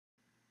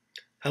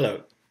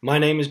Hello, my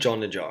name is John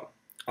Najjar.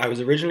 I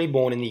was originally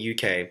born in the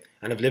UK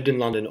and have lived in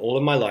London all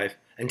of my life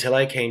until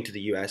I came to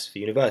the US for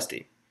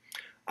university.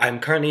 I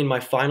am currently in my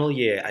final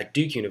year at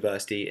Duke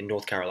University in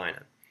North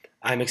Carolina.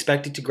 I am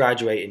expected to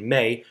graduate in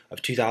May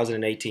of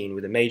 2018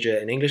 with a major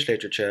in English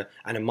literature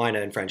and a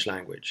minor in French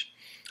language.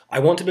 I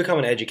want to become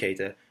an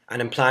educator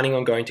and am planning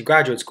on going to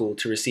graduate school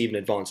to receive an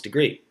advanced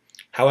degree.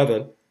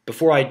 However,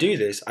 before I do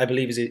this, I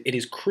believe it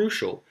is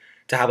crucial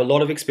to have a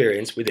lot of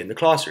experience within the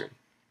classroom.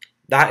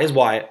 That is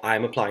why I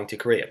am applying to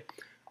Korea.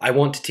 I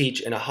want to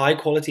teach in a high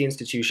quality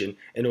institution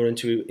in order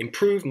to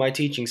improve my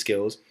teaching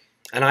skills,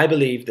 and I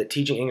believe that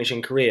teaching English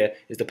in Korea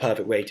is the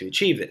perfect way to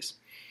achieve this.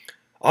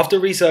 After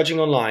researching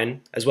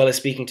online, as well as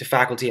speaking to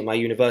faculty at my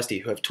university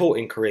who have taught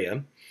in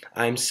Korea,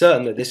 I am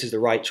certain that this is the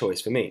right choice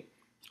for me.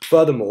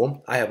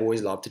 Furthermore, I have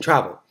always loved to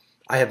travel.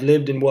 I have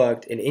lived and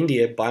worked in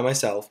India by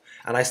myself,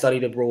 and I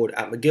studied abroad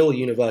at McGill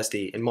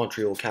University in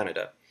Montreal,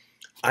 Canada.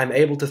 I am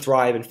able to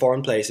thrive in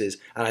foreign places,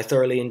 and I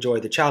thoroughly enjoy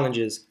the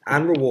challenges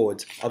and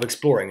rewards of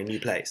exploring a new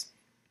place.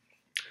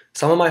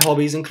 Some of my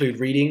hobbies include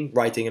reading,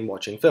 writing, and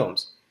watching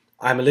films.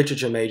 I am a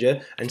literature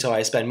major, and so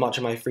I spend much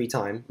of my free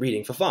time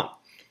reading for fun.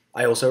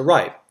 I also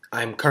write.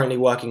 I am currently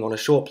working on a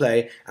short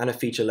play and a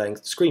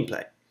feature-length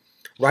screenplay.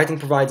 Writing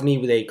provides me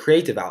with a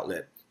creative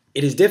outlet.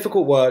 It is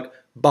difficult work,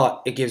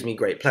 but it gives me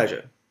great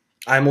pleasure.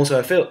 I am also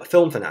a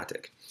film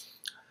fanatic.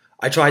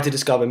 I try to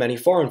discover many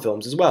foreign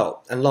films as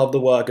well, and love the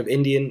work of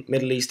Indian,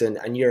 Middle Eastern,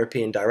 and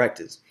European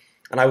directors,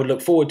 and I would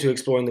look forward to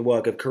exploring the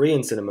work of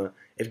Korean cinema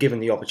if given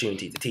the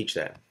opportunity to teach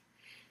there.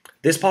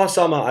 This past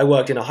summer, I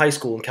worked in a high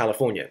school in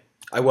California.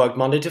 I worked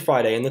Monday to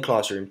Friday in the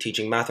classroom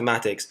teaching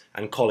mathematics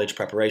and college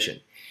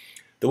preparation.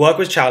 The work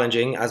was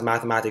challenging, as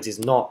mathematics is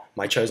not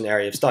my chosen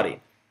area of study.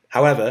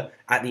 However,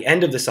 at the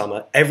end of the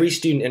summer, every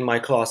student in my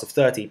class of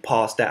 30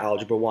 passed their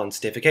Algebra 1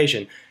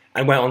 certification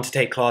and went on to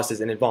take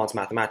classes in advanced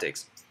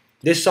mathematics.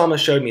 This summer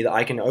showed me that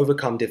I can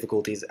overcome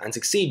difficulties and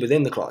succeed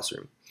within the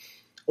classroom.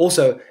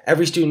 Also,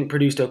 every student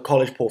produced a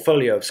college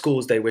portfolio of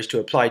schools they wish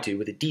to apply to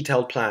with a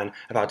detailed plan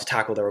of how to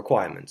tackle their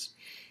requirements.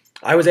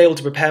 I was able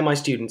to prepare my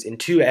students in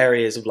two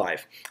areas of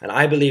life, and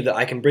I believe that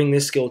I can bring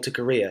this skill to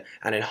Korea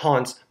and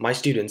enhance my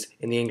students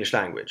in the English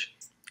language.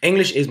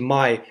 English is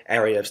my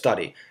area of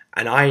study,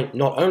 and I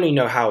not only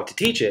know how to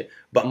teach it,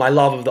 but my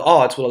love of the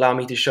arts will allow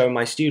me to show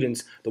my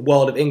students the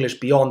world of English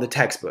beyond the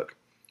textbook,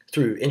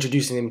 through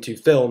introducing them to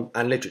film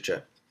and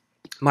literature.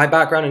 My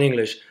background in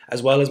English,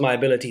 as well as my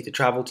ability to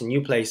travel to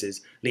new places,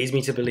 leads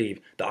me to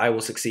believe that I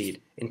will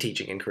succeed in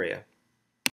teaching in Korea.